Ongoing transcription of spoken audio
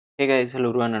Hey guys, hello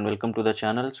everyone and welcome to the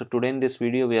channel. So today in this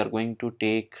video we are going to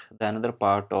take the another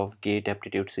part of GATE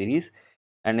aptitude series,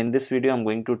 and in this video I'm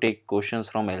going to take questions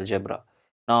from algebra.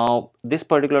 Now this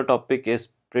particular topic is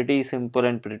pretty simple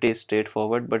and pretty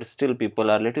straightforward, but still people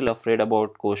are little afraid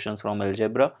about questions from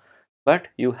algebra. But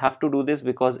you have to do this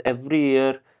because every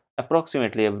year,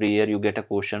 approximately every year, you get a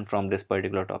question from this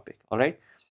particular topic. Alright.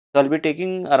 So I'll be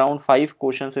taking around 5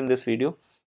 questions in this video.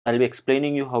 I'll be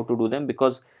explaining you how to do them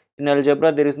because in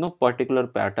algebra there is no particular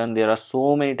pattern. There are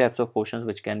so many types of questions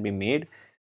which can be made.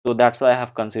 So that's why I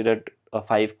have considered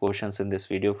 5 questions in this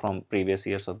video from previous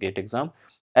years of GATE exam.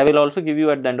 I will also give you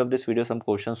at the end of this video some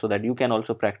questions so that you can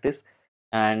also practice,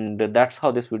 and that's how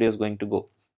this video is going to go.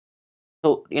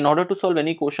 So in order to solve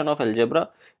any question of algebra,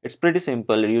 it's pretty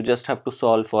simple. You just have to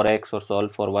solve for x or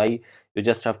solve for y. You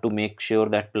just have to make sure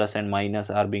that plus and minus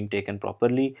are being taken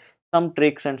properly. Some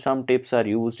tricks and some tips are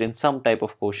used in some type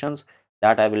of questions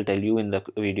that I will tell you in the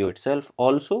video itself.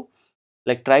 Also,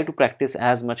 like, try to practice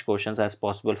as much questions as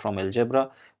possible from algebra,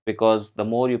 because the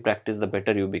more you practice the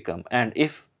better you become. And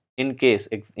if in case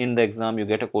in the exam you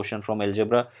get a question from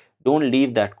algebra, don't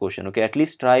leave that question. Okay, at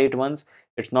least try it once.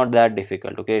 It's not that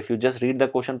difficult. Okay, if you just read the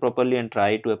question properly and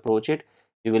try to approach it,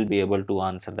 you will be able to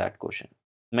answer that question.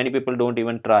 Many people don't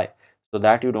even try, so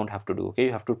that you don't have to do. Okay,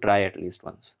 you have to try at least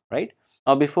once, right?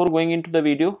 Now before going into the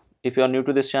video, if you are new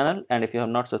to this channel and if you have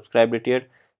not subscribed it yet,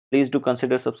 please do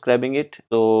consider subscribing it.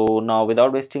 So now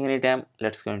without wasting any time,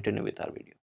 let's continue with our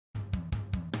video.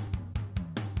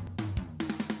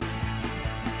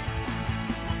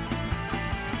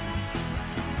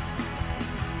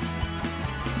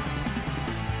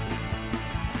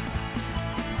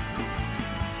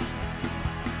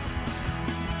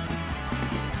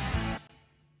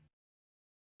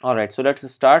 Alright, so let's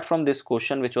start from this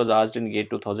question which was asked in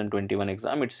GATE 2021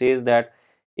 exam. It says that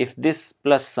if this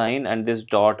plus sign and this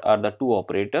dot are the two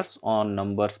operators on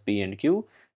numbers p and q,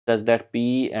 such that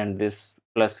p and this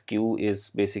plus q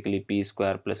is basically p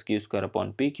square plus q square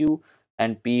upon pq,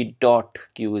 and p dot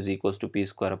q is equals to p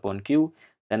square upon q,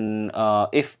 then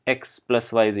if x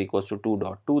plus y is equals to 2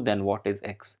 dot 2, then what is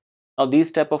x? Now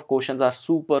these type of questions are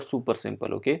super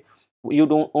simple. Okay, you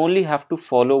don't only have to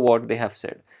follow what they have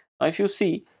said. Now if you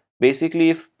see,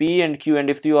 basically if p and q, and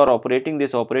if you are operating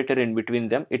this operator in between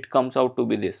them, it comes out to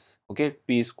be this. Okay,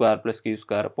 p square plus q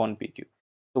square upon pq.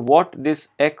 So what this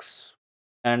x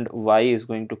and y is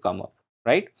going to come up,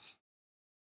 right?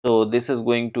 So this is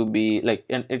going to be like,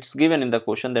 and it's given in the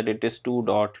question that it is 2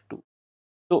 dot 2.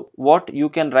 So what you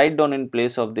can write down in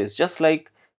place of this, just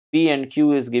like p and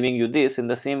q is giving you this, in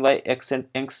the same way x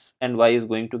and y is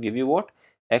going to give you what?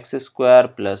 X square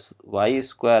plus y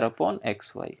square upon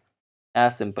xy.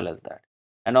 As simple as that.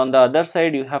 And on the other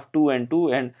side you have 2 and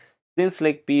 2, and since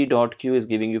like p dot q is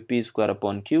giving you p square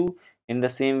upon q, in the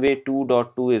same way 2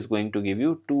 dot 2 is going to give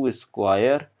you 2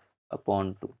 square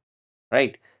upon 2,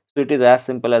 right? So it is as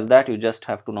simple as that. You just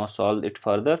have to now solve it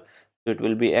further. So it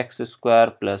will be x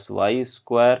square plus y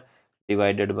square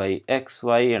divided by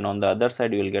xy, and on the other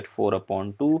side you will get 4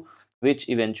 upon 2, which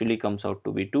eventually comes out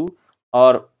to be 2.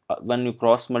 Or when you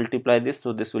cross multiply this,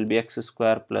 so this will be x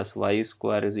square plus y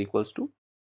square is equals to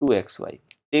 2xy.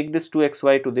 Take this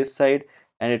 2xy to this side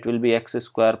and it will be x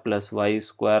square plus y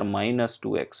square minus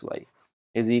 2xy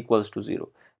is equals to 0.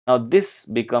 Now this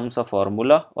becomes a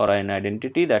formula or an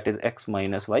identity, that is x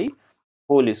minus y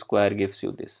whole square gives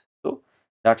you this. So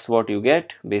that's what you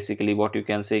get. Basically what you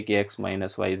can say, ki x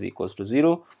minus y is equals to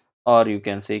 0, or you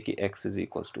can say ki x is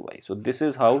equals to y. So this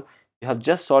is how you have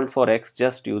just solved for x,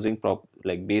 just using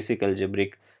like basic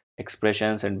algebraic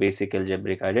expressions and basic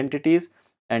algebraic identities,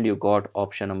 and you got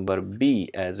option number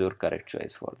B as your correct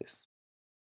choice for this.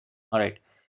 All right,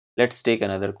 let's take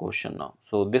another question now.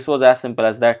 So this was as simple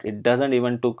as that. It doesn't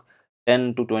even took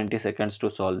 10 to 20 seconds to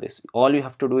solve this. All you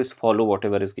have to do is follow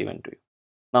whatever is given to you.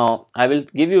 Now I will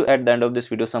give you at the end of this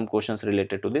video some questions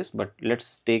related to this, but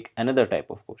let's take another type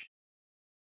of question.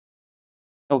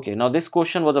 Okay, now this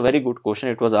question was a very good question.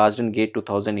 It was asked in GATE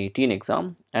 2018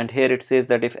 exam, and here it says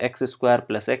that if x square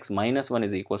plus x minus 1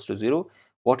 is equals to 0,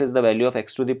 what is the value of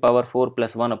x to the power 4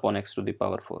 plus 1 upon x to the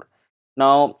power 4?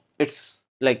 Now it's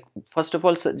like, first of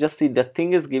all, just see, the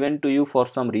thing is given to you for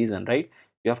some reason, right?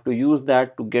 You have to use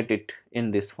that to get it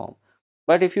in this form.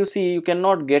 But if you see, you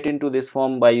cannot get into this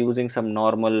form by using some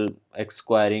normal x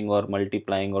squaring or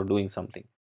multiplying or doing something.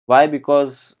 Why?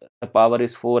 Because the power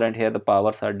is 4 and here the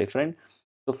powers are different.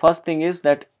 So first thing is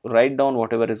that write down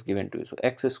whatever is given to you. So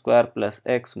x square plus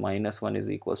x minus 1 is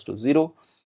equals to 0.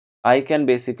 I can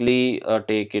basically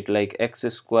take it like x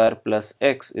square plus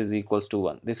x is equals to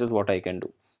 1. This is what I can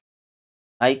do.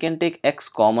 I can take x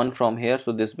common from here,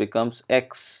 so this becomes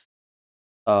x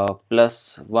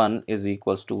plus 1 is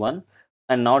equals to 1,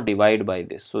 and now divide by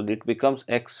this. So it becomes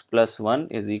x plus 1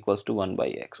 is equals to 1 by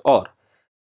x. Or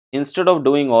instead of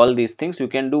doing all these things, you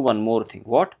can do one more thing.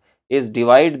 What is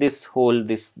divide this whole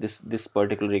this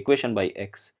particular equation by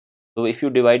x. So if you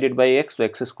divide it by x, so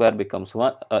x square becomes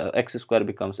 1, x square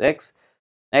becomes x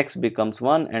becomes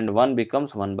 1, and 1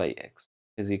 becomes 1 by x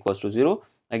is equals to 0.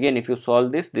 Again, if you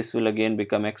solve this, this will again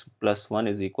become x plus 1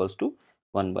 is equals to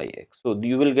 1 by x. So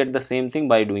you will get the same thing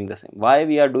by doing the same. Why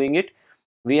we are doing it?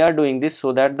 We are doing this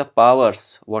so that the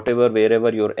powers, whatever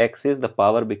wherever your x is, the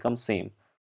power becomes same.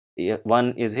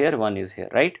 One is here, one is here,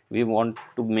 right? We want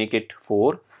to make it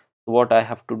 4. So what I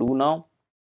have to do now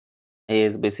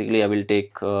is basically I will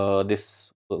take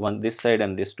this one this side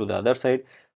and this to the other side.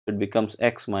 It becomes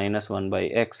x minus 1 by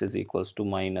x is equals to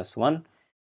minus 1.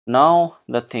 Now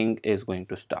the thing is going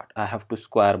to start. I have to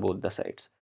square both the sides.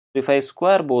 So if I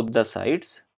square both the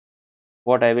sides,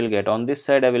 what I will get on this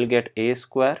side, I will get a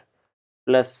square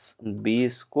plus b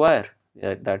square,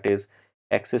 that is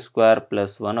x square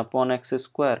plus 1 upon x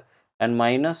square, and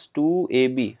minus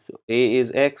 2ab. So a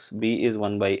is x, b is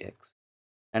 1 by x,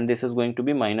 and this is going to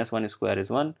be minus 1 square is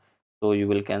 1. So you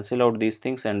will cancel out these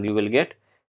things and you will get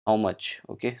how much?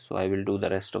 Okay, so I will do the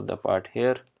rest of the part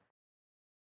here.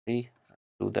 See,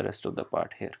 do the rest of the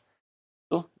part here.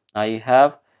 So I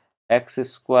have x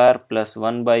square plus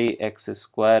 1 by x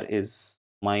square is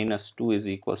minus 2 is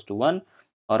equals to 1,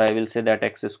 or I will say that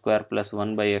x square plus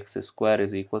 1 by x square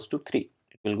is equals to 3.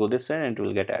 It will go this side and it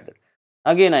will get added.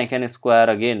 Again, I can square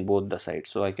again both the sides.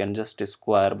 So I can just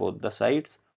square both the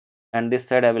sides, and this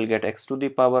side I will get x to the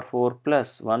power 4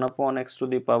 plus 1 upon x to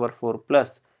the power 4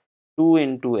 plus 2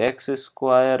 into x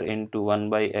square into 1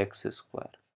 by x square,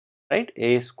 right?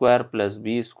 A square plus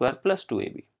b square plus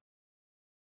 2ab.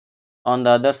 On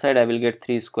the other side, I will get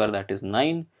 3 square, that is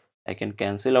 9. I can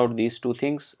cancel out these two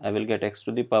things. I will get x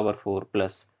to the power 4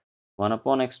 plus 1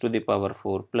 upon x to the power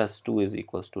 4 plus 2 is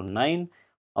equals to 9.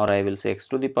 Or I will say x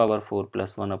to the power 4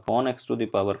 plus 1 upon x to the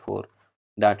power 4,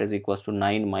 that is equals to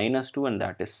 9 minus 2, and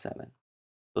that is 7.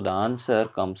 So the answer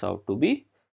comes out to be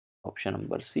option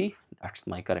number C. That's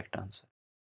my correct answer.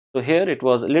 So here it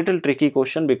was a little tricky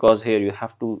question because here you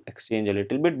have to exchange a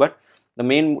little bit, but the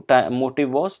main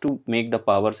motive was to make the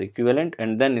powers equivalent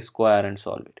and then square and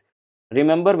solve it.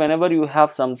 Remember, whenever you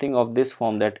have something of this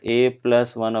form, that a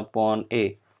plus 1 upon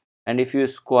a, and if you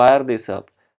square this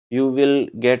up, you will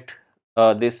get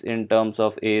this in terms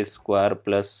of a square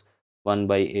plus 1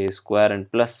 by a square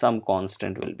and plus some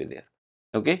constant will be there.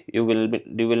 Okay, you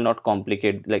will not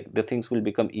complicate, like the things will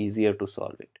become easier to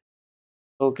solve it.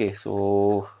 Okay,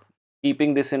 so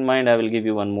keeping this in mind, I will give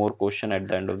you one more question at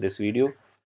the end of this video,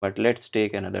 but let's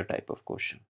take another type of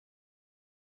question.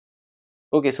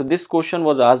 Okay, so this question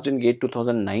was asked in GATE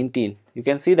 2019. You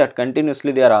can see that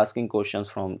continuously they are asking questions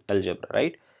from algebra,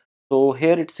 right? So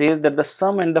here it says that the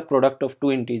sum and the product of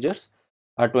two integers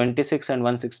are 26 and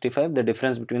 165. The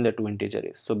difference between the two integers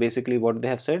is. So basically what they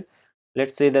have said,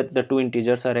 let's say that the two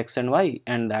integers are x and y,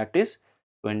 and that is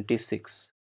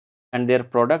 26. And their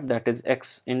product, that is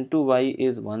x into y,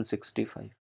 is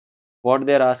 165. What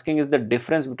they are asking is the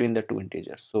difference between the two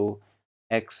integers. So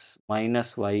x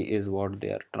minus y is what they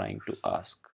are trying to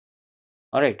ask.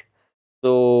 All right,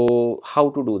 so how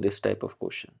to do this type of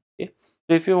question? Okay,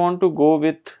 so if you want to go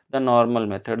with the normal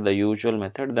method, the usual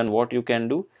method, then what you can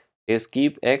do is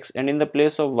keep x, and in the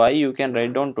place of y you can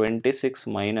write down 26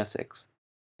 minus x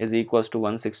is equals to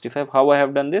 165. How I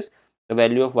have done this? The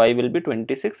value of y will be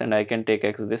 26 and I can take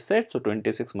x this side, so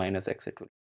 26 minus x it will.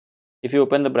 If you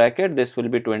open the bracket, this will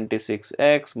be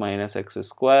 26x minus x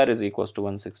square is equals to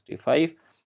 165.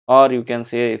 Or you can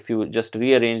say, if you just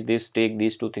rearrange this, take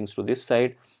these two things to this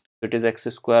side, it is x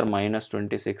square minus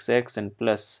 26x and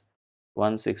plus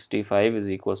 165 is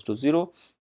equals to 0.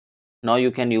 Now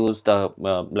you can use the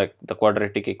like the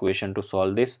quadratic equation to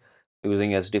solve this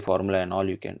using SD formula and all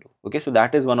you can do. Okay, so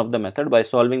that is one of the method. By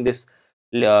solving this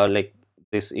like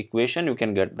this equation, you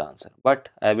can get the answer. But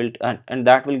I will and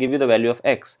that will give you the value of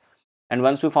x. And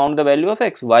once you found the value of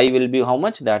x, y will be how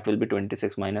much? That will be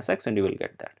 26 minus x, and you will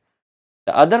get that.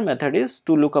 The other method is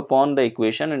to look upon the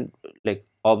equation and like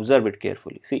observe it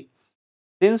carefully. See,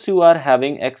 since you are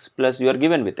having x plus, you are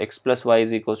given with x plus y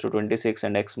is equals to 26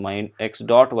 and x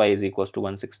dot y is equals to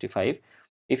 165.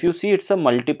 If you see, it's a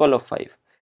multiple of 5.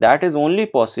 That is only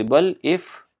possible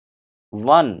if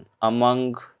one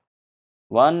among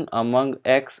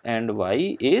x and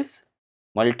y is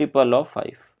multiple of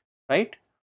 5, right?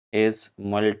 Is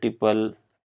multiple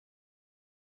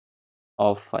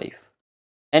of 5.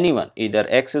 Anyone, either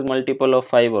x is multiple of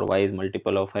 5 or y is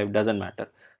multiple of 5, doesn't matter,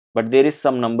 but there is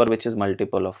some number which is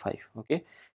multiple of 5. Okay,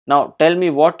 Now tell me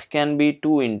what can be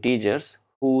two integers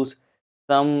whose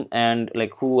sum and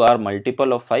like who are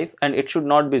multiple of 5, and it should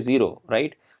not be 0,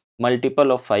 right?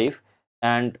 Multiple of 5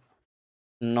 and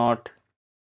not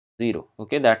 0.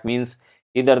 Okay, that means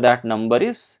either that number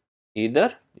is,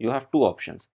 either you have two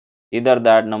options, either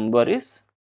that number is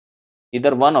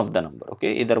either one of the number,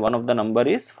 okay, either one of the number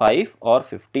is 5 or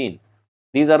 15.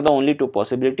 These are the only two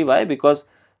possibility. Why? Because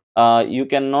you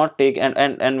cannot take,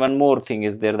 and one more thing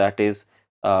is there, that is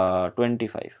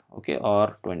 25, okay,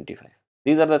 or 25.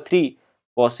 These are the three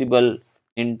possible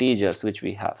integers which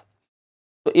we have.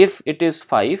 So if it is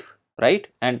 5, right,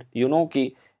 and you know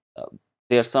ki uh,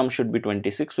 their sum should be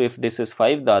 26, so if this is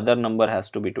 5, the other number has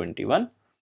to be 21,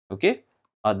 okay,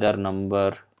 other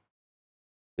number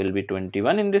will be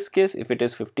 21 in this case. If it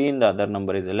is 15, the other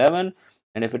number is 11,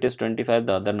 and if it is 25,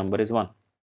 the other number is 1.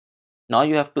 Now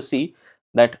you have to see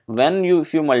that when you,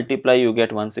 if you multiply, you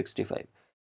get 165.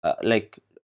 Like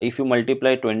if you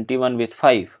multiply 21 with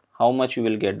 5, how much you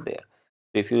will get there?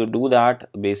 So if you do that,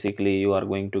 basically you are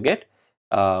going to get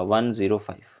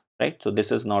 105, right? So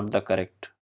this is not the correct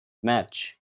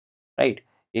match, right?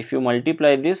 If you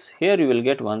multiply this, here you will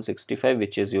get 165,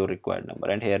 which is your required number,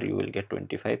 and here you will get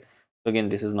 25. So again,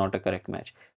 this is not a correct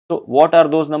match. So what are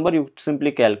those numbers? You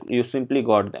simply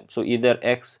got them. So either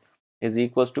x is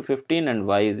equals to 15 and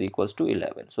y is equals to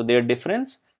 11. So their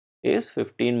difference is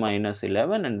 15 minus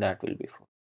 11, and that will be 4.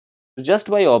 So just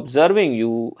by observing,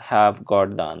 you have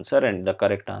got the answer, and the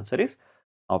correct answer is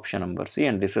option number C,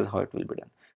 and this is how it will be done.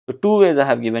 So two ways I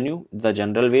have given you, the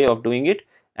general way of doing it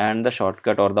and the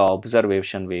shortcut or the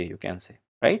observation way, you can say,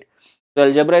 right? So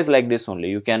algebra is like this only.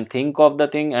 You can think of the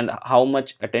thing, and how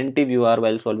much attentive you are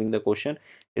while solving the question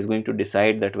is going to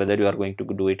decide that whether you are going to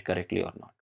do it correctly or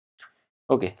not.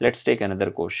 Okay, let's take another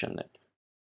question then.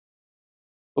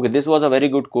 Okay, this was a very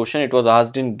good question. It was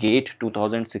asked in GATE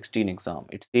 2016 exam.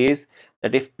 It says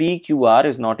that if PQR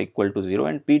is not equal to 0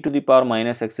 and P to the power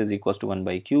minus X is equals to 1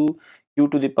 by Q, Q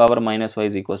to the power minus Y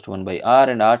is equals to 1 by R,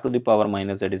 and R to the power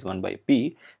minus Z is 1 by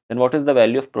P, then what is the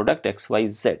value of product X, Y,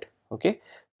 Z? Okay,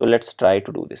 so let's try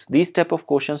to do this. These type of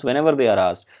questions, whenever they are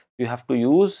asked, you have to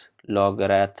use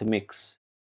logarithms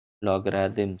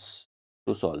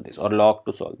to solve this, or log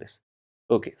to solve this.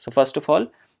 Okay, so first of all,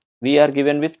 we are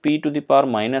given with p to the power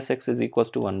minus x is equals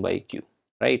to 1 by q,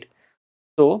 right?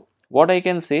 So what I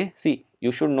can say, see,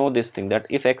 you should know this thing, that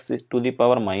if x is to the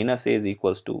power minus a is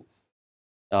equals to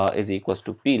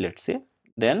p, let's say,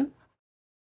 then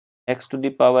x to the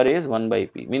power is 1 by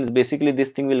p, means basically this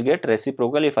thing will get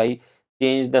reciprocal if I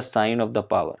change the sign of the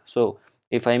power. So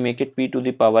if I make it p to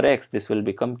the power x, this will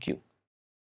become q.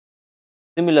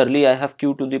 Similarly, I have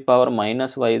q to the power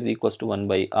minus y is equals to 1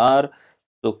 by r,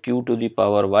 so q to the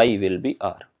power y will be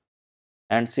r.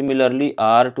 And similarly,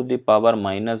 r to the power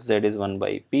minus z is 1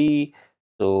 by p,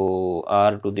 so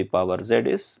r to the power z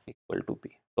is equal to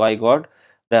p. So I got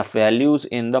the values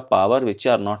in the power which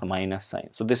are not minus sign.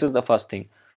 So this is the first thing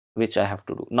which I have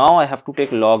to do. Now I have to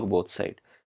take log both sides.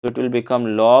 So it will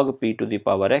become log p to the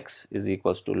power x is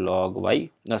equals to log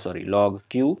y, no sorry, log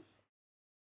q,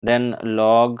 then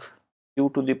log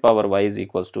q to the power y is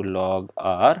equals to log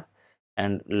r,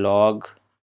 and log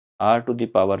r to the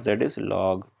power z is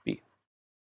log p.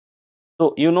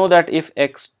 So you know that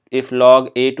if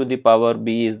log a to the power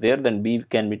b is there, then b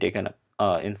can be taken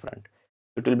up in front.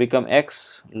 It will become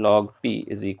x log p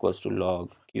is equals to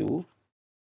log q,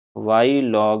 y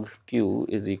log q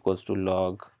is equals to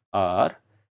log r,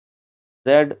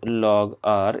 z log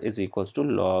r is equals to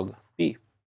log p,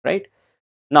 right?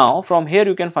 Now from here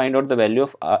you can find out the value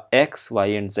of x, y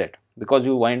and z, because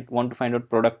you want to find out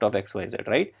product of x, y, z,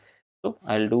 right? So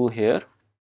I'll do here,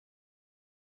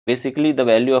 basically the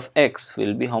value of x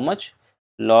will be how much?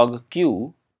 Log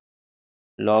q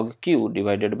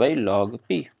divided by log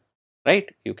p, right?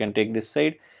 You can take this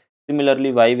side.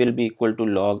 Similarly, y will be equal to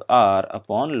log r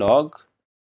upon log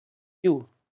q,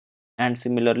 and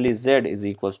similarly z is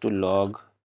equals to log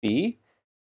p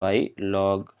by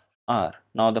log r.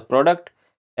 Now the product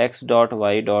x dot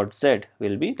y dot z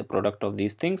will be the product of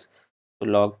these things. So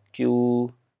log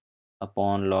q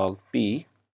upon log p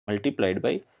multiplied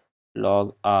by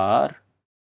log r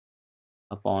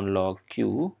upon log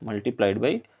q multiplied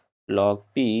by log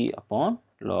p upon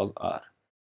log r.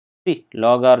 See,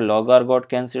 log r got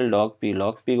cancelled, log p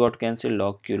got cancelled,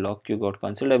 log q got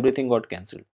cancelled, everything got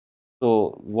cancelled.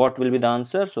 So what will be the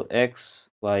answer? So x,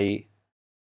 y,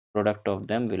 product of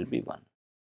them will be 1.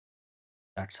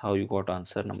 That's how you got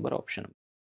answer number option.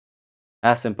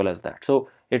 As simple as that. So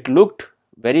it looked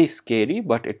very scary,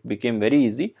 but it became very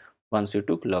easy once you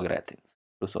took logarithms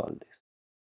to solve this.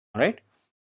 Alright.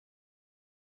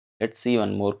 Let's see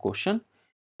one more question.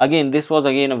 Again, this was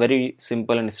again a very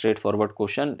simple and straightforward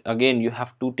question. Again, you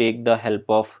have to take the help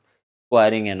of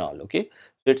squaring and all. Okay,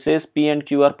 so it says p and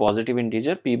q are positive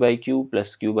integer. P by q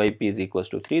plus q by p is equals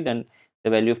to 3. Then the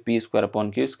value of p square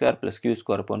upon q square plus q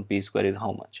square upon p square is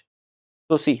how much?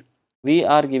 So see, we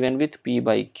are given with p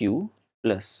by q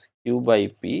plus q by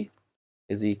p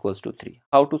is equals to 3.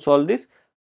 How to solve this?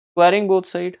 Squaring both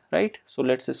side, right? So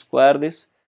let's square this.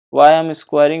 Why I'm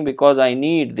squaring? Because I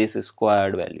need this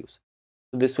squared values.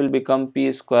 So this will become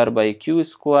p square by q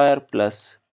square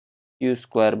plus q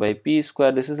square by p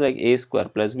square. This is like a square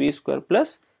plus b square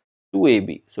plus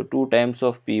 2ab. So 2 times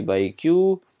of p by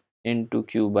q into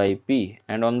q by p,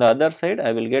 and on the other side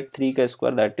I will get 3k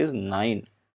square, that is 9.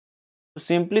 So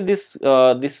simply this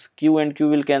q and q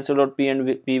will cancel out, p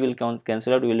and p will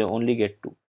cancel out, we will only get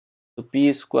 2. So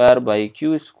p square by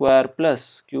q square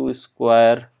plus q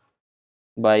square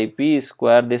by p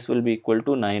square, this will be equal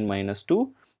to 9 minus 2,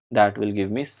 that will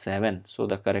give me 7. So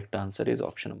the correct answer is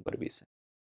option number B. So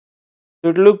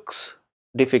it looks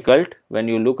difficult when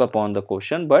you look upon the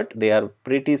question, but they are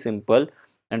pretty simple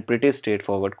and pretty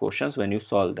straightforward questions when you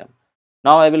solve them.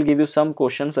 Now I will give you some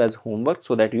questions as homework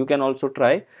so that you can also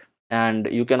try and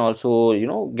you can also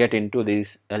get into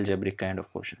these algebraic kind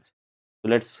of questions.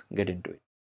 So let's get into it.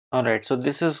 Alright, so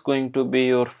this is going to be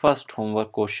your first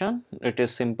homework question. It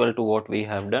is simple to what we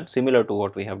have done, similar to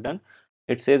what we have done.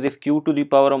 It says if q to the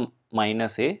power of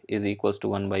minus a is equals to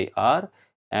 1 by r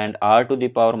and r to the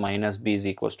power minus b is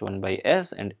equals to 1 by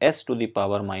s and s to the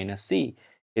power minus c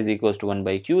is equals to 1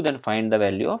 by q, then find the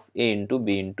value of a into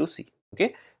b into c.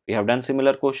 Okay, we have done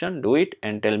similar question. Do it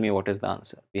and tell me what is the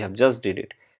answer. We have just did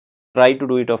it. Try to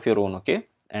do it of your own, okay,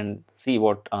 and see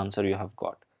what answer you have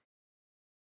got.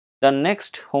 The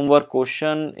next homework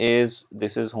question is,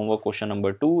 this is homework question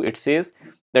number 2. It says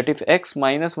that if x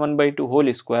minus 1 by 2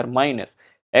 whole square minus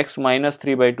x minus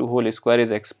 3 by 2 whole square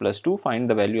is x plus 2, find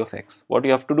the value of x. What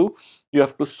you have to do? You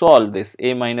have to solve this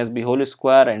a minus b whole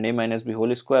square and a minus b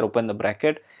whole square, open the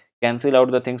bracket, cancel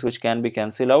out the things which can be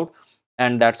cancelled out,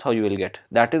 and that's how you will get.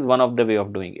 That is one of the way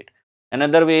of doing it.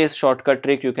 Another way is shortcut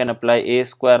trick. You can apply a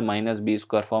square minus b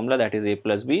square formula, that is a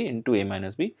plus b into a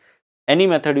minus b. Any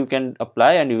method you can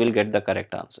apply and you will get the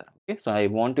correct answer. Okay, so I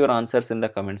want your answers in the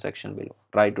comment section below.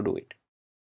 Try to do it.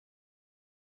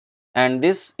 And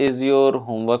this is your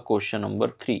homework question number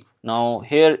 3. Now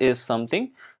here is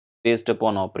something based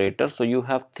upon operator. So you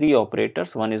have 3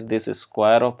 operators. One is this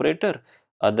square operator,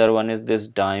 other one is this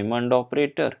diamond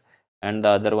operator, and the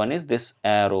other one is this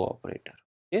arrow operator.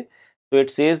 Okay, so it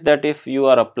says that if you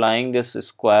are applying this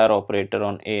square operator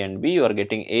on a and b, you are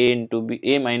getting a into b,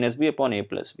 a minus b upon a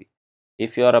plus b.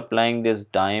 If you are applying this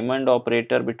diamond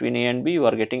operator between a and b, you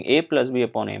are getting a plus b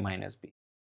upon a minus b,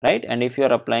 right? And if you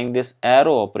are applying this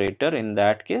arrow operator, in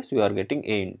that case you are getting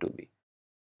a into b.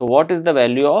 So what is the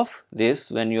value of this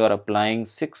when you are applying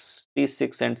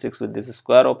 66 and 6 with this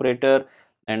square operator,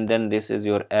 and then this is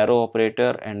your arrow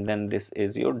operator, and then this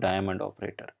is your diamond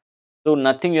operator? So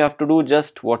nothing you have to do,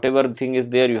 just whatever thing is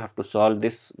there you have to solve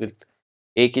this. With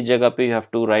a ki jagah pe you have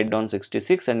to write down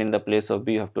 66 and in the place of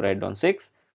b you have to write down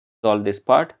 6. Solve this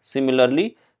part.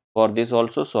 Similarly for this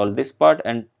also solve this part,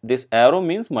 and this arrow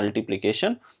means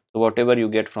multiplication. So whatever you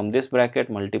get from this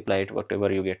bracket, multiply it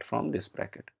whatever you get from this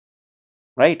bracket,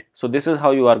 right? So this is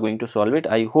how you are going to solve it.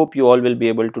 I hope you all will be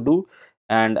able to do,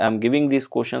 and I'm giving these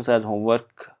questions as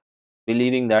homework,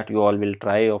 believing that you all will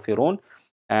try of your own.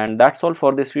 And that's all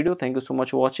for this video. Thank you so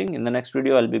much for watching. In the next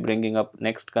video I'll be bringing up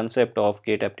next concept of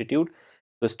GATE aptitude,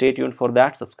 so stay tuned for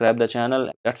that. Subscribe the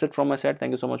channel. That's it from my side.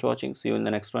 Thank you so much for watching. See you in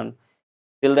the next one.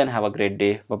 Till then, have a great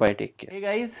day. Bye bye. Take care. Hey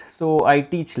guys, so I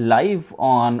teach live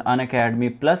on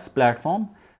Unacademy Plus platform.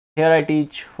 Here I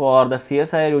teach for the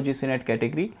CSIR UGC NET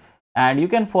category, and you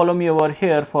can follow me over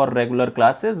here for regular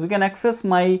classes. You can access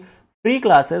my free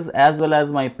classes as well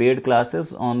as my paid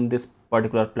classes on this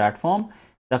particular platform.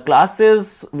 The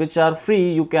classes which are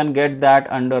free, you can get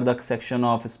that under the section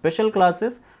of special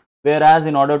classes, whereas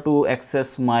in order to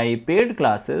access my paid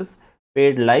classes,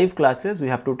 paid live classes, you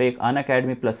have to take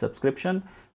Unacademy Plus subscription.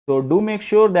 So do make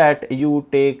sure that you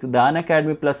take the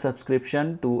Unacademy Plus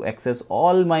subscription to access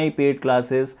all my paid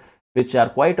classes, which are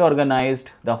quite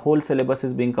organized. The whole syllabus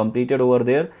is being completed over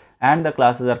there and the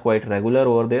classes are quite regular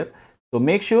over there. So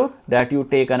make sure that you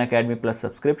take Unacademy Plus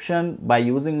subscription by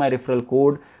using my referral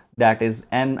code, that is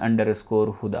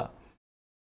N_Huda.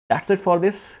 That's it for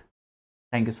this.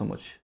 Thank you so much.